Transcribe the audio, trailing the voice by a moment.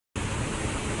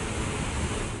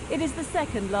It is the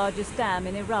second largest dam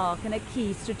in Iraq and a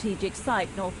key strategic site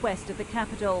northwest of the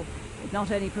capital. It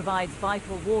not only provides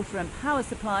vital water and power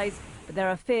supplies, but there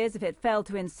are fears if it fell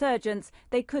to insurgents,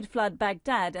 they could flood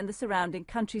Baghdad and the surrounding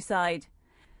countryside.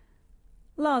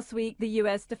 Last week, the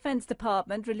US Defense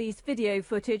Department released video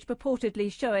footage purportedly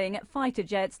showing fighter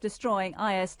jets destroying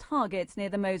IS targets near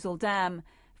the Mosul Dam.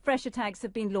 Fresh attacks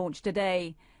have been launched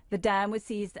today. The dam was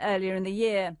seized earlier in the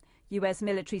year. US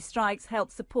military strikes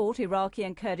helped support Iraqi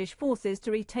and Kurdish forces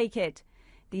to retake it.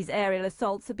 These aerial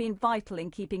assaults have been vital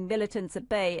in keeping militants at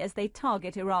bay as they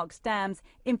target Iraq's dams,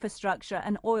 infrastructure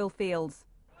and oil fields.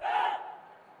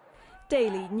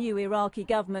 Daily, new Iraqi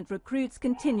government recruits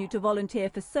continue to volunteer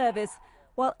for service,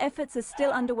 while efforts are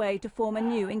still underway to form a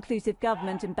new inclusive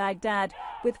government in Baghdad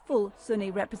with full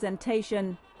Sunni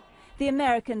representation. The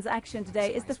Americans' action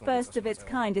today is the first of its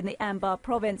kind in the Al-Anbar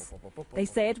province. They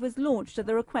say it was launched at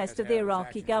the request of the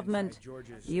Iraqi government.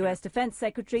 The US Defense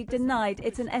Secretary denied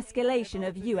it's an escalation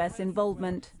of US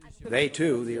involvement. They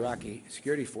too, the Iraqi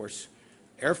Security Force,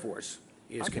 Air Force,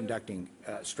 is conducting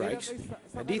strikes.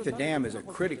 Haditha Dam is a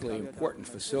critically important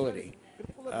facility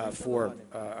for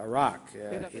Iraq.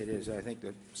 It is, I think,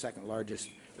 the second largest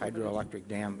hydroelectric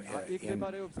dam in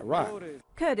Iraq.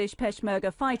 Kurdish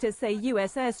Peshmerga fighters say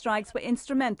US airstrikes were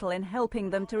instrumental in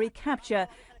helping them to recapture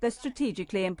the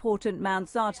strategically important Mount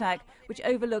Zartak, which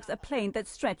overlooks a plain that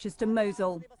stretches to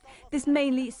Mosul. This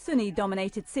mainly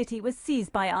Sunni-dominated city was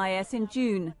seized by IS in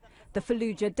June. The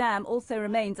Fallujah Dam also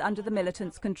remains under the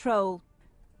militants' control.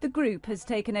 The group has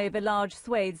taken over large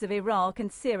swathes of Iraq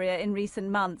and Syria in recent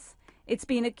months. It's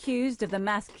been accused of the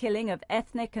mass killing of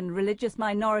ethnic and religious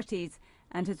minorities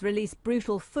and has released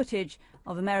brutal footage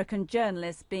of American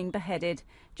journalists being beheaded.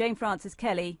 Jane Frances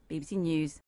Kelly, BBC News.